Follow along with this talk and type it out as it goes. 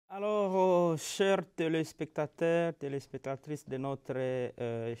chers téléspectateurs, téléspectatrices de notre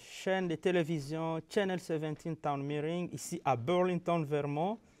chaîne de télévision Channel 17 Town Meeting, ici à Burlington,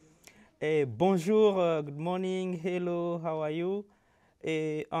 Vermont. Et bonjour, good morning, hello, how are you?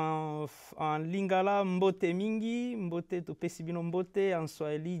 Et en lingala mbote mingi, mbote tupesibino mbote, en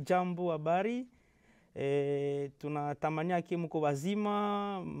swahili jambo habari. Tunatamania ki mko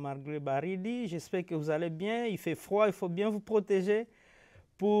wazima malgré baridi. J'espère que vous allez bien. Il fait froid, il faut bien vous protéger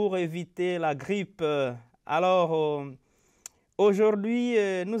pour éviter la grippe. Alors, aujourd'hui,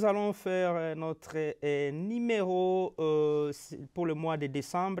 nous allons faire notre numéro pour le mois de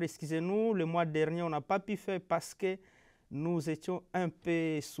décembre. Excusez-nous, le mois dernier, on n'a pas pu faire parce que nous étions un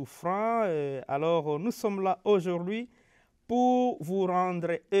peu souffrants. Alors, nous sommes là aujourd'hui pour vous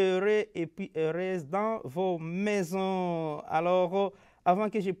rendre heureux et puis heureuse dans vos maisons. Alors, avant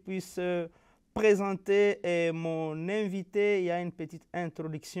que je puisse présenter mon invité, il y a une petite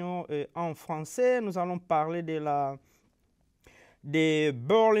introduction en français. Nous allons parler de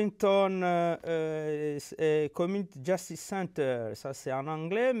Burlington Community Justice Center. Ça, c'est en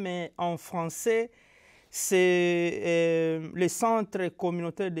anglais, mais en français, c'est le centre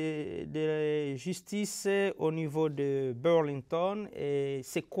communautaire de justice au niveau de Burlington. Et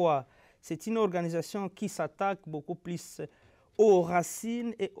c'est quoi? C'est une organisation qui s'attaque beaucoup plus aux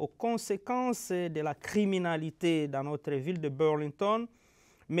racines et aux conséquences de la criminalité dans notre ville de Burlington,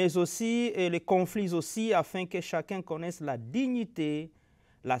 mais aussi les conflits aussi, afin que chacun connaisse la dignité,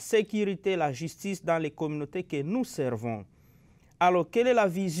 la sécurité, la justice dans les communautés que nous servons. Alors, quelle est la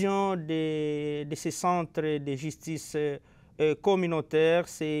vision de ces centres de justice communautaire?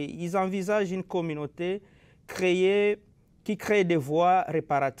 Ils envisagent une communauté qui crée des voies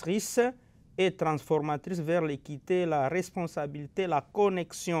réparatrices et transformatrices vers l'équité, la responsabilité, la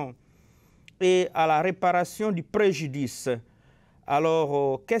connexion et à la réparation du préjudice.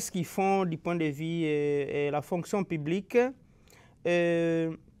 Alors, qu'est-ce qu'ils font du point de vue la fonction publique?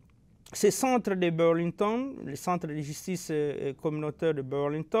 Ces centres de Burlington, le centre de justice communautaire de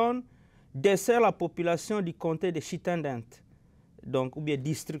Burlington, dessert la population du comté de Chittenden, donc ou bien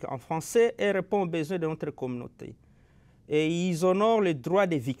district en français, et répond aux besoins de notre communauté. Et ils honorent les droits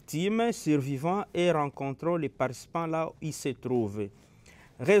des victimes, survivants et rencontrant les participants là où ils se trouvent.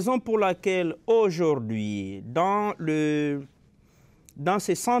 Raison pour laquelle aujourd'hui, dans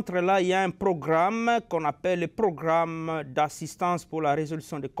ces centres-là, il y a un programme qu'on appelle le programme d'assistance pour la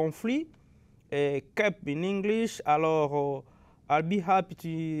résolution des conflits, CAP in English. Alors, I'll be happy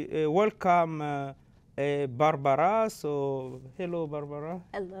to welcome Barbara. So, hello, Barbara.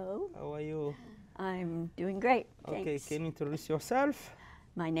 Hello. How are you? I'm doing great. Okay, Thanks. can you introduce yourself?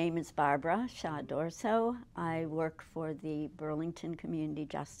 My name is Barbara Shaw-Dorso. I work for the Burlington Community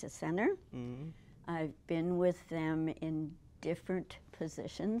Justice Center. I've been with them in different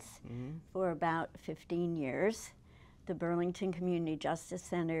positions for about 15 years. The Burlington Community Justice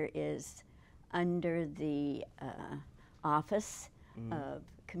Center is under the Office of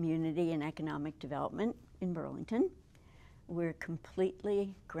Community and Economic Development in Burlington. We're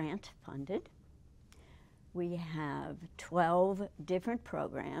completely grant funded. We have 12 different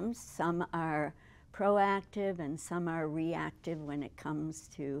programs. Some are proactive and some are reactive when it comes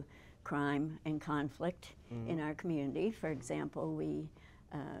to crime and conflict in our community. For example, we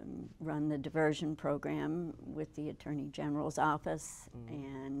run the diversion program with the Attorney General's office,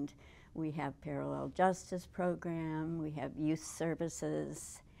 and we have parallel justice program, we have youth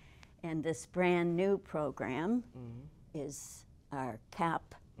services, and this brand new program is our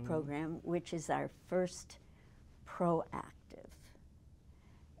CAP program, which is our first proactive.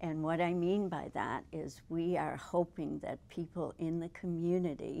 And what I mean by that is we are hoping that people in the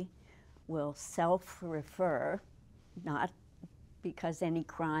community will self-refer, not because any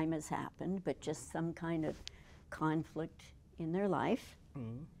crime has happened, but just some kind of conflict in their life.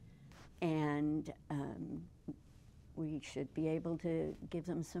 And we should be able to give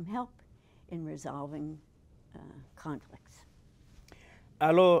them some help in resolving conflicts.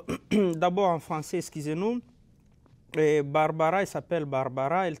 Alors, d'abord en français, excusez-nous. Barbara, elle s'appelle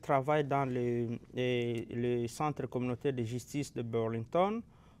Barbara, elle travaille dans le centre communautaire de justice de Burlington.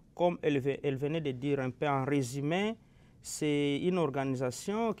 Comme elle venait de dire un peu en résumé, c'est une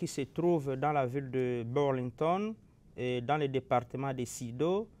organisation qui se trouve dans la ville de Burlington, dans le département de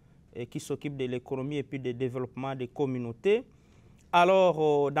Sido, qui s'occupe de l'économie et puis du développement des communautés.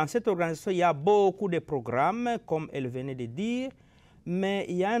 Alors, dans cette organisation, il y a beaucoup de programmes, comme elle venait de dire, mais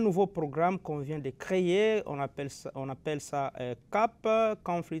il y a un nouveau programme qu'on vient de créer, on appelle ça CAP,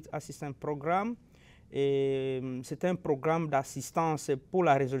 Conflict Assistance Program. C'est un programme d'assistance pour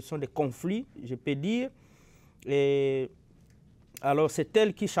la résolution des conflits, je peux dire. Et Alors, c'est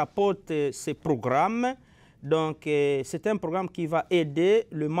elle qui chapeaute ces programmes. Donc, c'est un programme qui va aider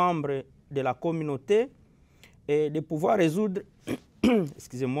le membre de la communauté de pouvoir résoudre,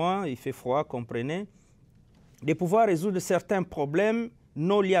 excusez-moi, il fait froid, comprenez, de pouvoir résoudre certains problèmes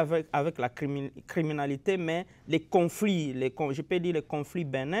non liés avec la criminalité, mais les conflits, je peux dire les conflits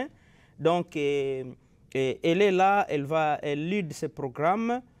bénins. Donc, elle est là, elle lead ce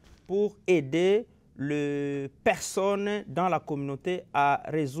programme pour aider les personnes dans la communauté à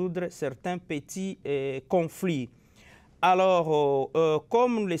résoudre certains petits conflits. Alors,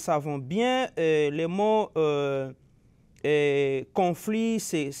 comme nous le savons bien, le mot conflit,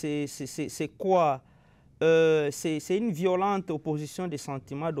 c'est quoi? C'est une violente opposition des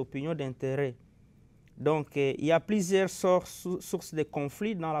sentiments, d'opinion, d'intérêt. Donc, il y a plusieurs sources de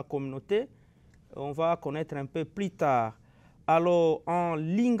conflits dans la communauté. On va connaître un peu plus tard. Alors, en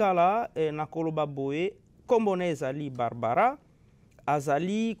lingala, nakoloba boye, kombone ezali Barbara,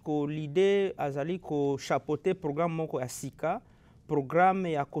 azali ko l'idée, azali ko chapeauter programme moko ya sika,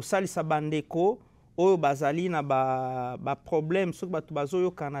 programme ya kosalisa bandeko, oyo bazali na ba problème, soki batu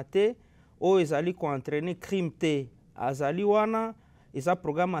bazoyo kanate, oyo ezali ko entraîner crime te, azali wana, eza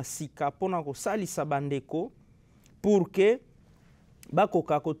programme ya sika, pona kosalisa bandeko, pour que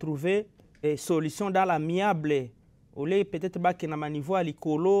bakoka ko trouver solution dans l'amiable. Ole peut-être bakena maniveau à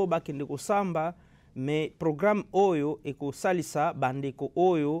likolo, bakende kosamba, mais programme oyo ekosalisa bandeko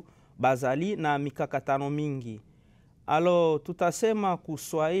oyo bazali na mikakatano mingi. Alors tutasema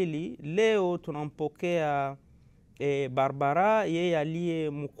kuswahili, leo tunampokea Barbara, yeye aliye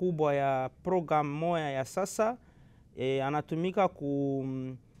mkubwa ya program moya ya sasa, anatumika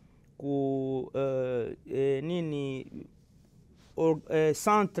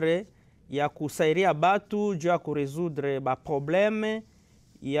centre ya kusaidia batu juu ya kuresoudre ba probleme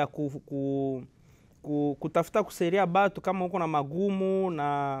ya kutafuta kusaidia batu kama uko na magumu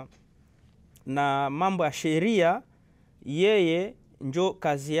na mambo ya sheria, yeye njo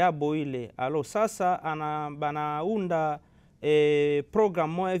kazi yabo ile. Alo sasa banaunda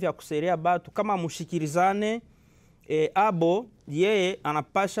program moja ya kusaidia batu kama mushikirizane, abo yeye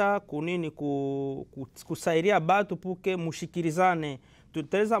anapasha kunini kusaidia batu puke mushikirizane.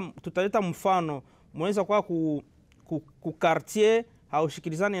 Tutaleta mfano, mwenza kwa ku quartier,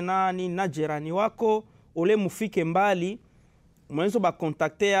 haushikirizane na jirani wako, ole mufike mbali, mwenza ba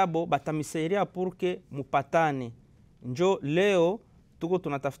contacte abo, batamisairia purke mupatane. Njo leo, tuko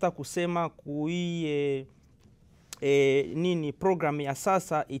tunatafuta kusema kui nini program ya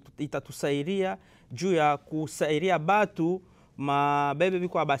sasa itatusairia juu ya kusairia batu, mabebe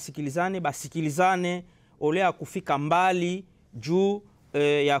biko basikilizane, ole ya kufika mbali, juu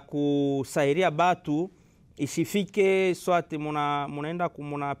ya kusairia batu isifike swati munaenda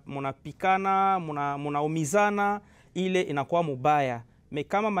munapikana, munaumizana, ile inakuwa mubaya. Me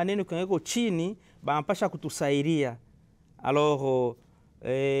kama maneno kwenye chini, banapasha kutusairia. Alors,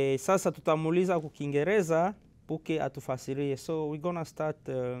 sasa tutamuliza kwa Kiingereza puke atufasirie. So we're gonna start,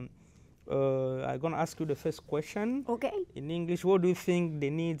 I'm gonna ask you the first question. Okay. In English, what do you think the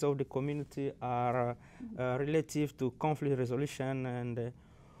needs of the community are relative to conflict resolution, and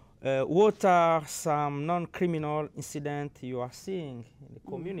what are some non-criminal incidents you are seeing in the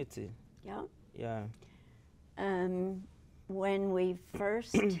community? Yeah. Yeah. When we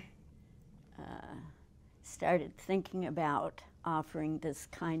first started thinking about offering this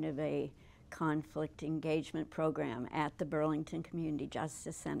kind of a conflict engagement program at the Burlington Community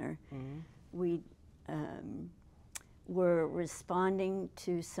Justice Center, we were responding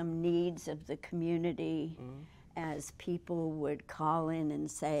to some needs of the community as people would call in and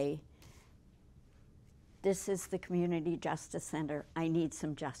say, this is the Community Justice Center, I need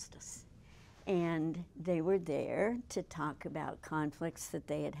some justice. And they were there to talk about conflicts that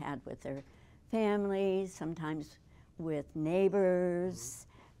they had had with their families, sometimes with neighbors,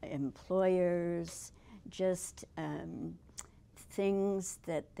 employers, just things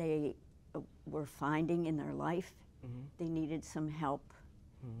that they were finding in their life. They needed some help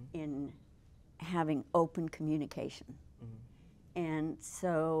in having open communication. And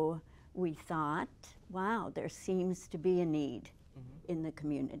so we thought, wow, there seems to be a need in the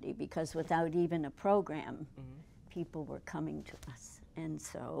community, because without even a program, people were coming to us. And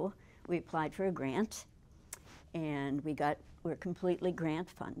so we applied for a grant, and we're completely grant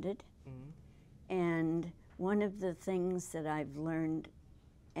funded. And one of the things that I've learned,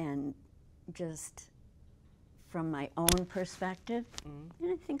 and just from my own perspective,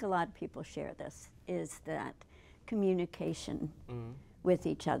 and I think a lot of people share this, is that communication with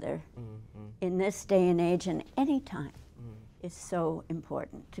each other in this day and age and any time is so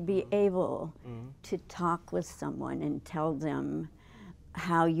important, to be able to talk with someone and tell them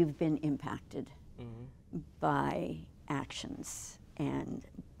how you've been impacted by actions and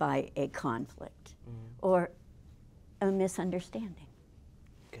by a conflict or a misunderstanding.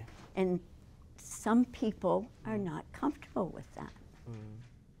 Okay. And some people are not comfortable with that.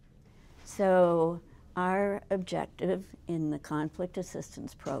 So our objective in the conflict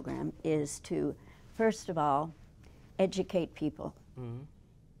assistance program is to, first of all, educate people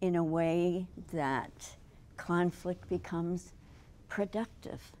in a way that conflict becomes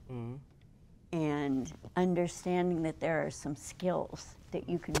productive and understanding that there are some skills that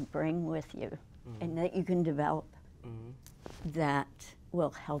you can bring with you and that you can develop that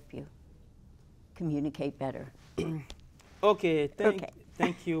will help you communicate better. Okay,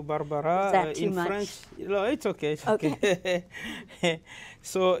 thank you, Barbara. Is that too in much? French, no, it's okay. It's Okay. okay.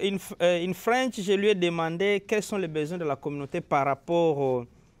 So, in French, je lui ai demandé quels sont les besoins de la communauté par rapport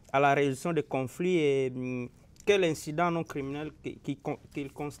à la résolution des conflits et quel incident non criminel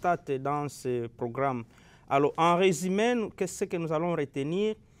qu'il constate dans ce programme. Alors, en résumé, qu'est-ce que nous allons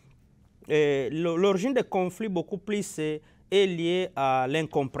retenir? L'origine des conflits beaucoup plus est liée à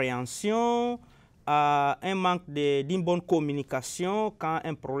l'incompréhension, à un manque d'une bonne communication quand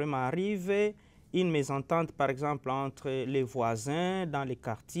un problème arrive, une mésentente par exemple entre les voisins dans les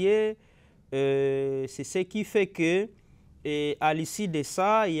quartiers. C'est ce qui fait que à l'issue de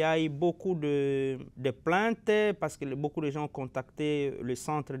ça, il y a eu beaucoup de plaintes parce que beaucoup de gens ont contacté le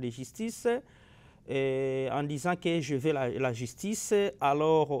centre de justice en disant que je veux la justice.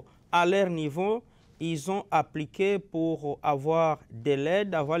 Alors, à leur niveau, ils ont appliqué pour avoir de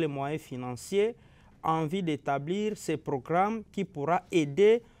l'aide, avoir les moyens financiers, envie d'établir ces programmes qui pourra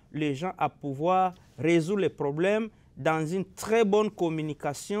aider les gens à pouvoir résoudre les problèmes dans une très bonne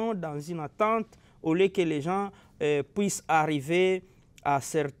communication, dans une attente, au lieu que les gens puissent arriver à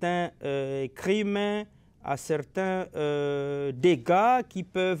certains crimes, à certains dégâts qui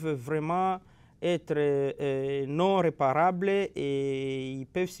peuvent vraiment être non réparables et ils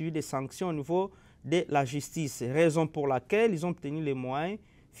peuvent subir des sanctions au niveau de la justice. Raison pour laquelle ils ont obtenu les moyens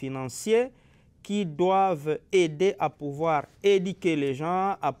financiers qui doivent aider à pouvoir éduquer les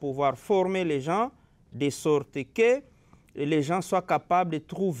gens, à pouvoir former les gens, de sorte que les gens soient capables de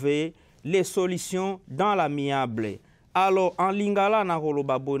trouver les solutions dans l'amiable. Alors, en lingala na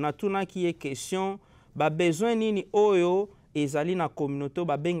kolobabo, na tuna qui est question, ba besoin nini oyo ezali na communauté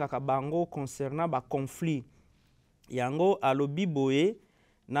ba bengaka bango concernant ba conflit. Yango alobi boye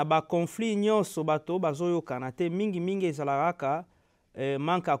na ba conflit nyonso bato bazoyokana te mingi ezalaka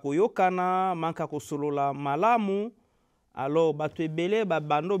manka koyokana, manka kosolola malamu. Alors bato ebele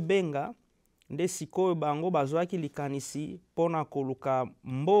bando benga nde sikoyo bango bazwaki likanisi pona koluka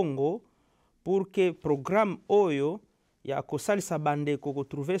mbongo pour que programme oyo ya kosalisa bandeko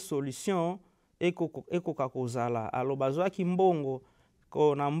kotrouver solution ekoka kozala. Alors bazwaki mbongo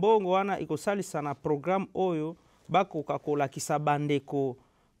na mbongo wana ekosalisa na programme oyo bakoka kolakisa bandeko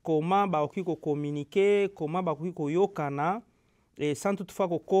koma bakoki kokommunike, koma bakoki koyokana sans toutefois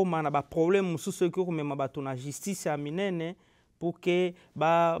kokoma na baproblème mosusu ekoki komema bato na justice ya minene pour que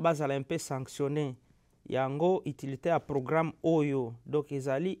bazala un peu sanctionné. Yango utilité ya programme oyo donc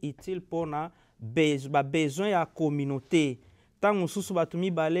ezali utile mpona besoin ya communauté. Ntango mosusu bato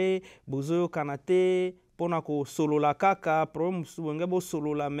mibale bozoyokana te mpona kosolola kaka problème mosusu bonge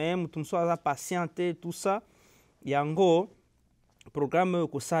bosolola me moto mosusu aza patient te tout ça. Yango programme oyo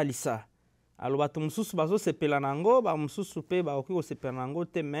kosalisa. Alors bato mosusu bazosepela nango, ba mosusu mpe bakoki kosepela nango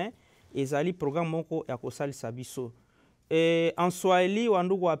te, me ezali programme moko ya kosalisa biso. En Swahili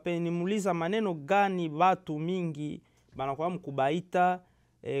wandugu wapendwa, nimuuliza maneno gani watu mingi banakuwa mkubaita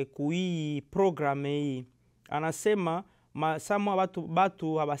kui programme hii. Anasema samwa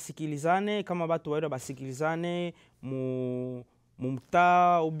batu habasikilizane, kama batu waida basikilizane mu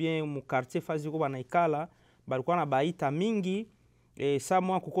mtaa ou bien mu quartier fazi ko banaikala, balikuwa na baita mingi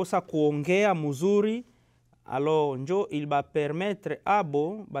samwa kukosa kuongea muzuri. Alors njo il ba permettre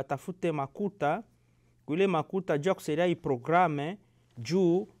abo batafute makuta kuile makuta juu kusaidia hii programe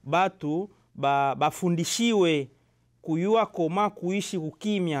juu batu bafundishiwe kuyua koma kuishi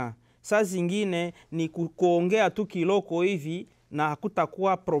kukimya. Saa zingine ni kuongea tu kiloko hivi na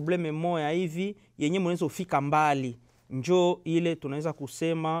hakutakuwa probleme moya hivi yenye mwenzo fika mbali. Njo ile tunaweza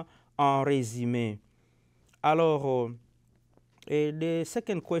kusema en résumé. Alors the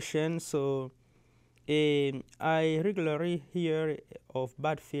second question, so I regularly hear of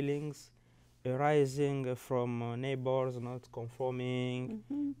bad feelings arising from neighbors not conforming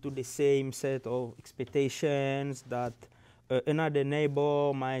to the same set of expectations that another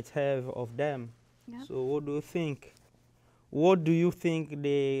neighbor might have of them. Yep. So what do you think? what do you think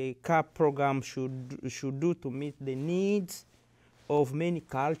the CAP program should do to meet the needs of many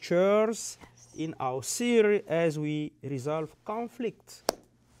cultures in our city as we resolve conflict?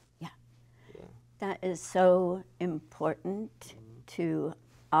 That is so important to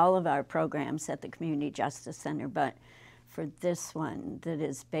all of our programs at the Community Justice Center, but for this one that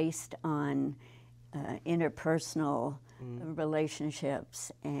is based on interpersonal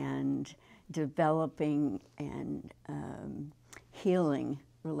relationships and developing and healing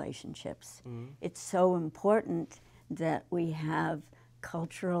relationships. It's so important that we have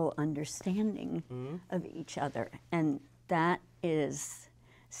cultural understanding of each other, and that is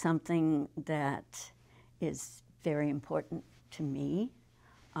something that is very important to me.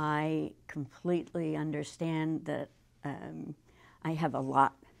 I completely understand that I have a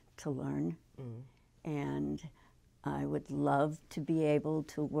lot to learn, and I would love to be able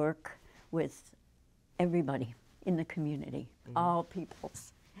to work with everybody in the community, all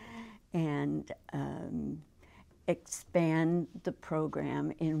peoples, and expand the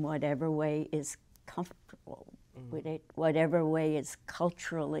program in whatever way is comfortable with it, whatever way is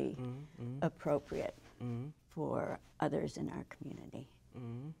culturally appropriate for others in our community.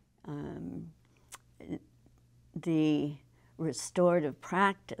 The restorative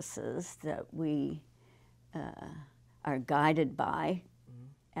practices that we are guided by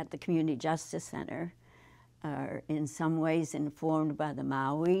at the Community Justice Center are in some ways informed by the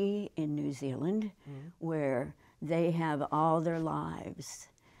Maori in New Zealand, where they have all their lives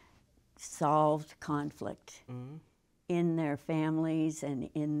solved conflict in their families and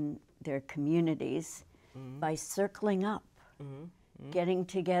in their communities by circling up, getting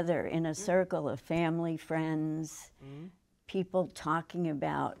together in a circle of family, friends, people talking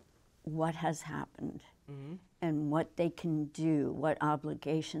about what has happened and what they can do, what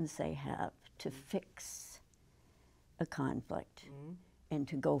obligations they have to fix a conflict and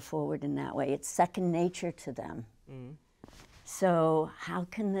to go forward in that way. It's second nature to them. So how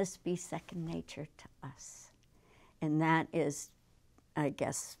can this be second nature to us? And that is, I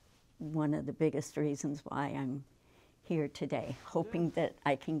guess, one of the biggest reasons why I'm here today, hoping that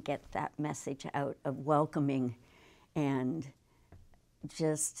I can get that message out of welcoming and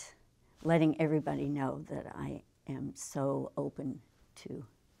just letting everybody know that I am so open to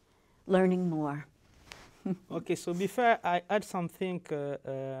learning more. Okay, so before I add something,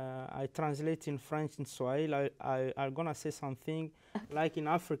 I translate in French and Swahili, I'm going to say something like in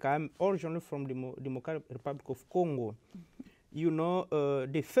Africa. I'm originally from the Democratic Republic of Congo. You know,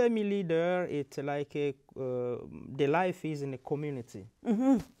 the family there, it's like the life is in a community.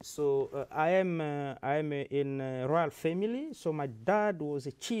 So I am in a royal family. So my dad was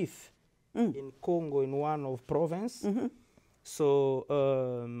a chief in Congo in one of province. So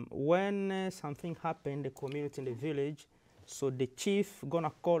when something happened in the community, in the village, so the chief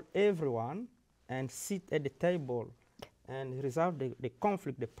gonna call everyone and sit at the table and resolve the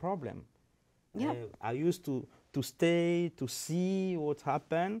conflict, the problem. I used to stay to see what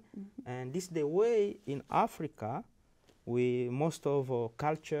happened, and this is the way in Africa, most of our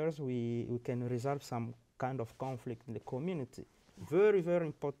cultures, we can resolve some kind of conflict in the community. Very, very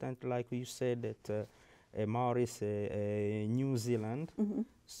important, like you said, that Maurice, New Zealand.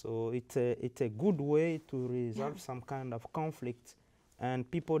 So it's a good way to resolve some kind of conflict, and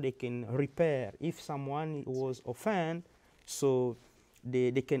people, they can repair. If someone was offended, so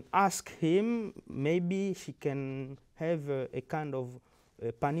they can ask him, maybe she can have a kind of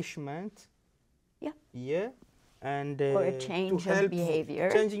punishment. And or a change of behavior.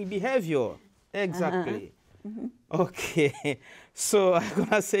 Changing behavior, exactly. Okay, so I'm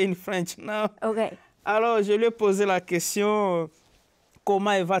gonna say in French now. Okay. Alors, je lui ai posé la question,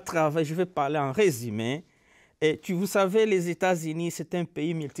 comment il va travailler? Je vais parler en résumé. Et vous savez, les États-Unis, c'est un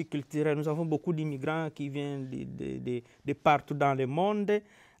pays multiculturel. Nous avons beaucoup d'immigrants qui viennent de partout dans le monde.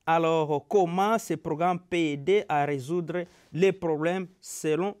 Alors, comment ce programme peut aider à résoudre les problèmes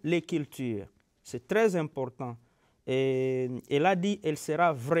selon les cultures? C'est très important. Et elle a dit qu'elle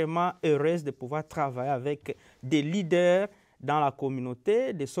sera vraiment heureuse de pouvoir travailler avec des leaders dans la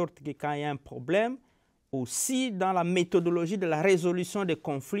communauté, de sorte que quand il y a un problème, aussi dans la méthodologie de la résolution des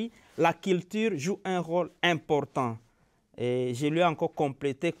conflits, la culture joue un rôle important. Et je lui ai encore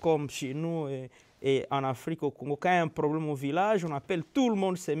complété, comme chez nous et en Afrique, au Congo, quand il y a un problème au village, on appelle tout le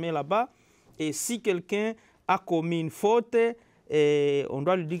monde se met là-bas. Et si quelqu'un a commis une faute, et on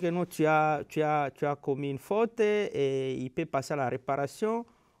doit lui dire que non, tu as commis une faute et il peut passer à la réparation.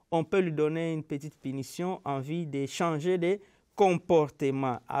 On peut lui donner une petite punition en vue de changer de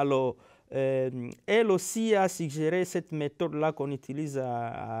comportement. Alors, Elle aussi a suggéré cette méthode-là qu'on utilise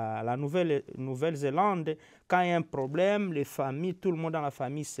à la Nouvelle-Zélande. Quand il y a un problème, les familles, tout le monde dans la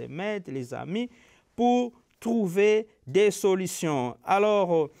famille se met, les amis, pour trouver des solutions.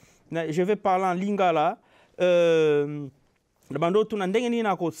 Alors, je vais parler en lingala. Bando tuna ndenge nini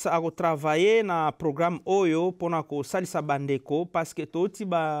ako travailler na programme oyo pona ko salisa bandeko parce que toti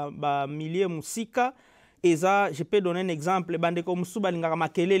ba milieu musika eza, je peux donner un exemple, bandeko musu balingaka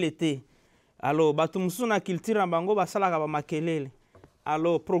makelele te. Alors batu musu na culture na bango basalaka ba makelele.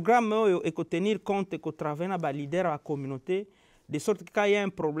 Alors programme oyo eko tenir compte eko travailler na ba leader la communauté de sorte que quand il y a un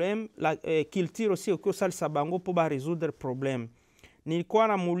problème la culture aussi eko salisa bango pour ba résoudre problème. Nilikuwa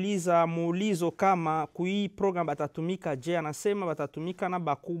namuuliza muulizo kama kui program batatumika je, anasema batatumika na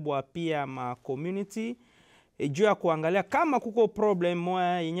bakubwa pia ma community juu ya kuangalia kama kuko problem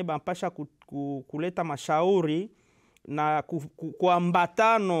moya yenye bampasha kuleta mashauri na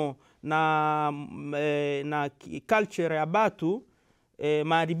kuambatano na culture ya batu,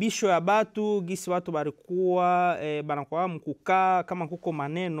 maadibisho ya batu gisi watu barikuwa banakuwa mkukaa kama kuko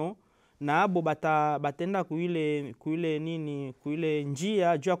maneno na abo batenda kuile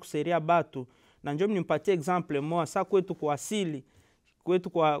njia juu ya kuseria batu. Na njoo nimpatie example moja sa kwetu kuasili kwetu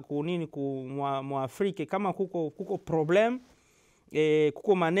kwa kunini ku Afrika kama kuko problem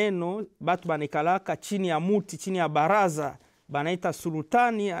kuko maneno batu banikalaka chini ya muti, chini ya baraza banaita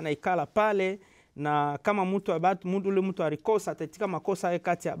sultani, anaikala pale na kama ule mtu alikosa atatika makosa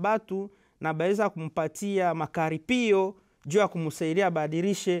kati ya batu na baweza kumpatia makaripio juu ya kumusaidia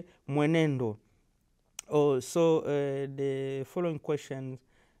badirishe mwenendo. So the following question,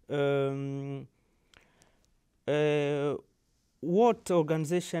 what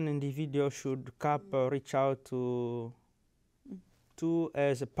organization individual should CAP reach out to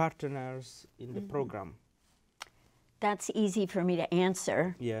as partners in the program? That's easy for me to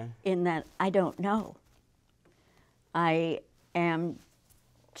answer. Yeah. In that I don't know. I am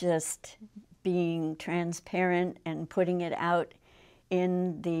just being transparent and putting it out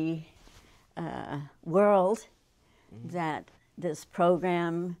in the world that this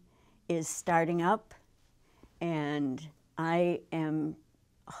program is starting up, and I am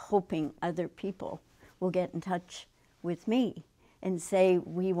hoping other people will get in touch with me and say,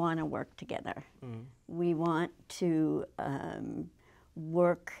 we want to work together. We want to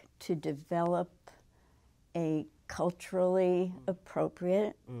work to develop a culturally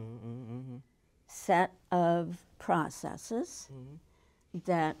appropriate set of processes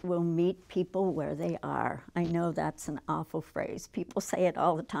that will meet people where they are. I know that's an awful phrase. People say it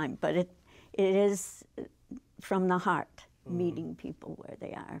all the time, but it is from the heart, meeting people where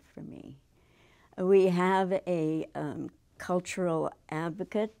they are for me. We have a cultural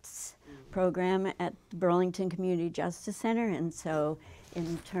advocates program at the Burlington Community Justice Center, and so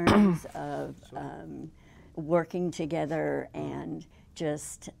in terms of working together and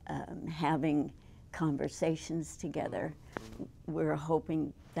just having conversations together, we're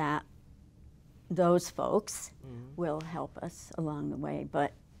hoping that those folks will help us along the way.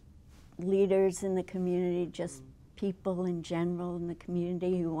 But leaders in the community, just people in general in the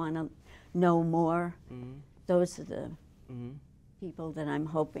community who want to know more, those are the people that I'm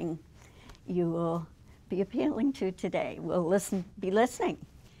hoping you will be appealing to today. We'll be listening.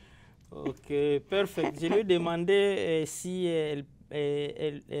 Ok, perfect. Je lui ai demandé si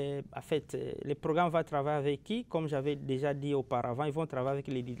en fait, le programme va travailler avec qui. Comme j'avais déjà dit auparavant, ils vont travailler avec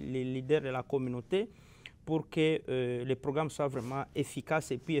les leaders de la communauté pour que le programme soit vraiment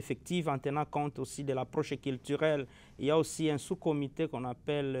efficace et puis effectif en tenant compte aussi de l'approche culturelle. Il y a aussi un sous-comité qu'on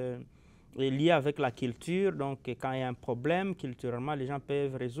appelle lié avec la culture. Donc, quand il y a un problème, culturellement, les gens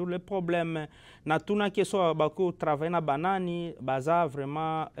peuvent résoudre le problème. Natuna qui soit beaucoup travailler na banani, baza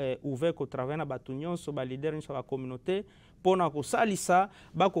vraiment ouvert ko travailler na batunyon so ba leader sur la communauté pour na ko salisa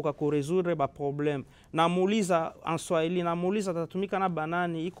bako ka ko résoudre ba problème. Na muuliza en Swahili, na muuliza tatumika na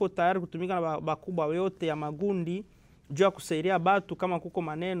banani, iko tayari kutumika na bakubwa yote ya magundi juu ya kusaidia batu kama kuko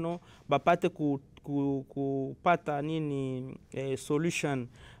maneno bapate kupata nini solution.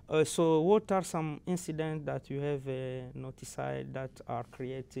 So what are some incidents that you have noticed that are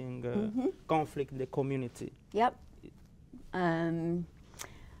creating conflict in the community? Yep.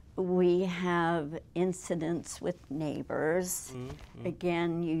 We have incidents with neighbors.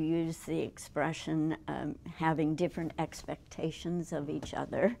 Again, you use the expression having different expectations of each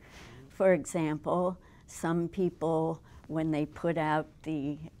other. For example, some people, when they put out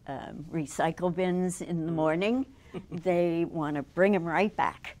the recycle bins in the morning, they want to bring them right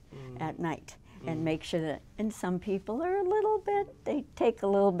back at night and make sure that, and some people are a little bit, they take a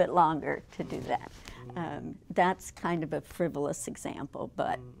little bit longer to do that. That's kind of a frivolous example,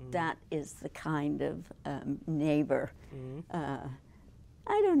 but that is the kind of neighbor.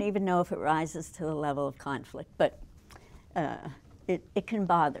 I don't even know if it rises to the level of conflict, but it can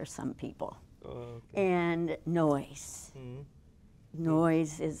bother some people. And noise.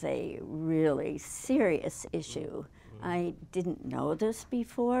 Noise is a really serious issue. I didn't know this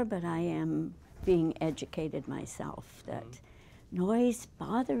before, but I am being educated myself that noise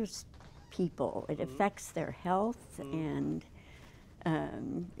bothers people. It affects their health, and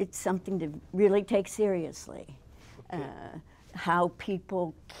it's something to really take seriously. How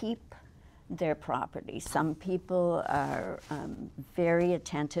people keep their property. Some people are very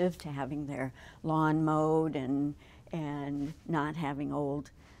attentive to having their lawn mowed and not having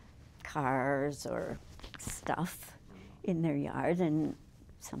old cars or stuff in their yard, and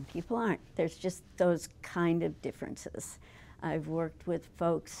some people aren't. There's just those kind of differences. I've worked with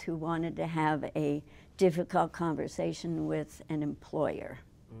folks who wanted to have a difficult conversation with an employer,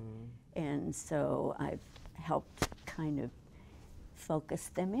 and so I've helped kind of focus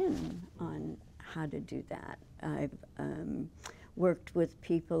them in on how to do that. I've worked with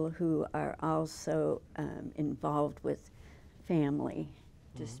people who are also involved with family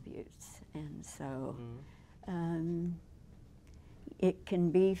disputes, and so it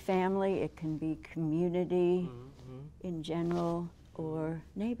can be family, it can be community in general, or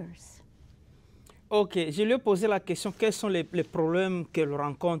neighbors. Ok, je lui ai posé la question, quels sont les problèmes qu'elle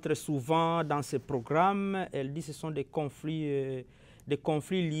rencontre souvent dans ces programmes. Elle dit que ce sont des conflits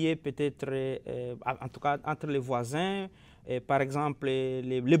liés peut-être, en tout cas, entre les voisins. Par exemple,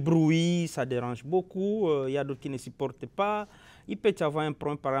 les bruits, ça dérange beaucoup. Il y a d'autres qui ne supportent pas. Il peut y avoir un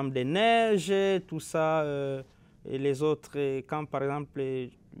problème, par exemple, de neige, tout ça. Et les autres, quand, par exemple,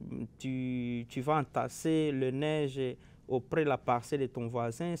 tu vas entasser le neige auprès de la parcelle de ton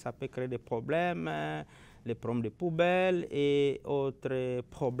voisin, ça peut créer des problèmes, les problèmes de poubelle et autres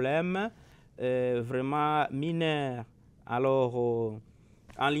problèmes vraiment mineurs. Alors,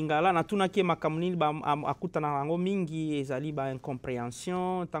 en lingala, natunaki makamuni akutana nango mingi ezali ba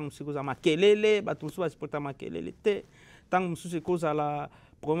incompréhension, tant musuku za makelele, batu musuku basipota makelele te, tant musuku kozala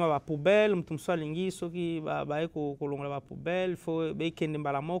problème ba poubelle, mutu musuku alingi soki baye kolongola ba poubelle, faut bekende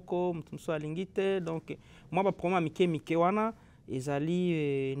mbala moko, mutu musuku alingi te. Donc moi ba problème mike wana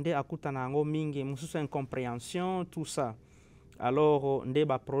ezali nde akutana nango mingi, mususu incompréhension, tout ça. Alors nde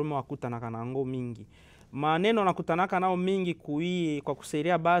ba problème akutanaka nango mingi. Maneno nakutanaka nao mingi kwa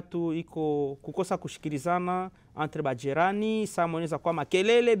kusaidia batu iko kukosa kushikirizana entre bajirani. Saa mweneza kwa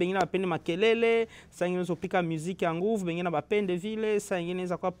makelele, bengine bapende makelele, saa ingine zopika muziki ya nguvu, bengine bapende vile, saa ingine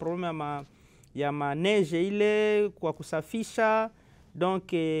za kwa probleme ya maneje ile kwa kusafisha. Donc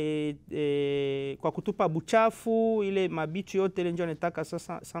kwa kutupa buchafu ile mabitu yote ile njo netaka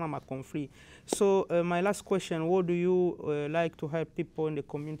sana makonflit. So my last question, what do you like to help people in the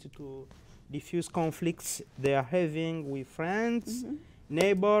community to diffuse conflicts they are having with friends,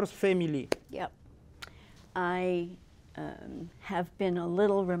 neighbors, family? Yep. I have been a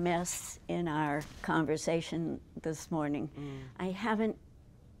little remiss in our conversation this morning. I haven't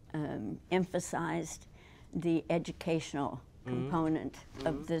emphasized the educational component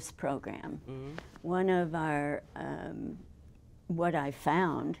of this program. One of our, what I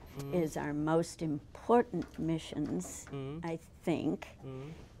found is our most important missions, I think,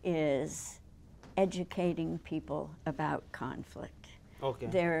 is educating people about conflict. Okay.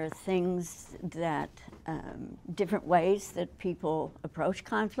 There are things that, different ways that people approach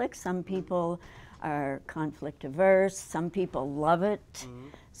conflict. Some people are conflict averse, some people love it,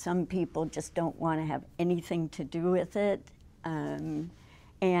 some people just don't want to have anything to do with it.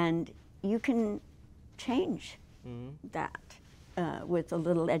 And you can change that with a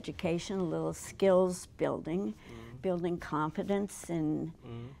little education, a little skills building, building confidence in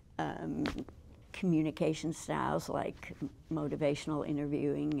communication styles like motivational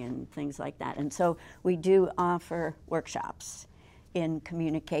interviewing and things like that. And so we do offer workshops in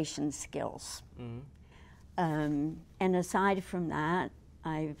communication skills. And aside from that,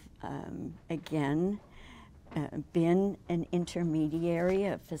 I've again been an intermediary,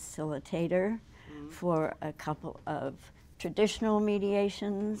 a facilitator for a couple of traditional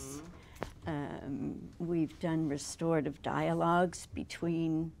mediations. We've done restorative dialogues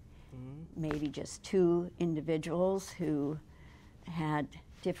between maybe just two individuals who had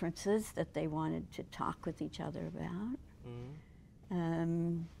differences that they wanted to talk with each other about.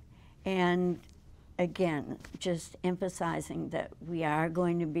 And again, just emphasizing that we are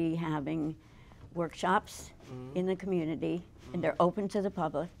going to be having workshops in the community, and they're open to the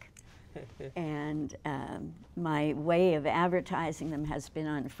public. And my way of advertising them has been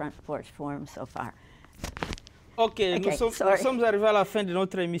on Front Porch Forum so far. Ok, nous sommes arrivés à la fin de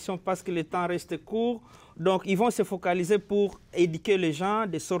notre émission parce que le temps reste court. Donc, ils vont se focaliser pour éduquer les gens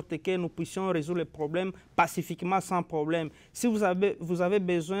de sorte que nous puissions résoudre les problèmes pacifiquement, sans problème. Si vous avez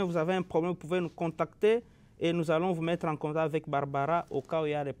besoin, vous avez un problème, vous pouvez nous contacter et nous allons vous mettre en contact avec Barbara au cas où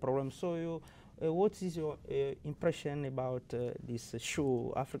il y a des problèmes. So, what is your impression about this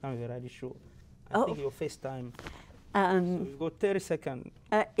show, African Variety Show? I think your first time. So you go 30 seconds.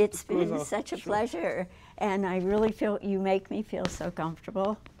 It's been such a pleasure, and I really feel you make me feel so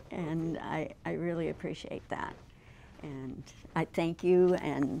comfortable, and I really appreciate that. And I thank you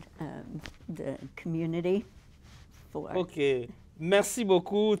and the community for. Okay. Merci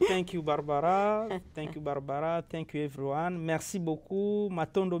beaucoup. Thank you, Barbara. Thank you, Barbara. Thank you, everyone. Merci beaucoup.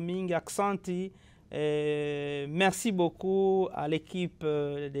 Matondo Mingi Aksanti. Merci beaucoup à l'équipe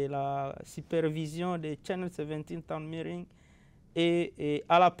de la supervision de Channel 17 Town Meeting. Et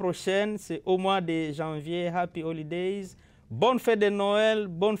à la prochaine, c'est au mois de janvier. Happy Holidays. Bonne fête de Noël,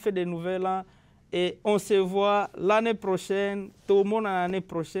 bonne fête de Nouvel An. Et on se voit l'année prochaine, tout le monde l'année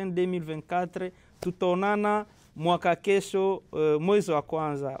prochaine, 2024. Tutonana, mwaka kesho, mwezi wa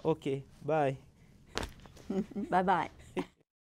kwanza. OK, bye. Bye-bye.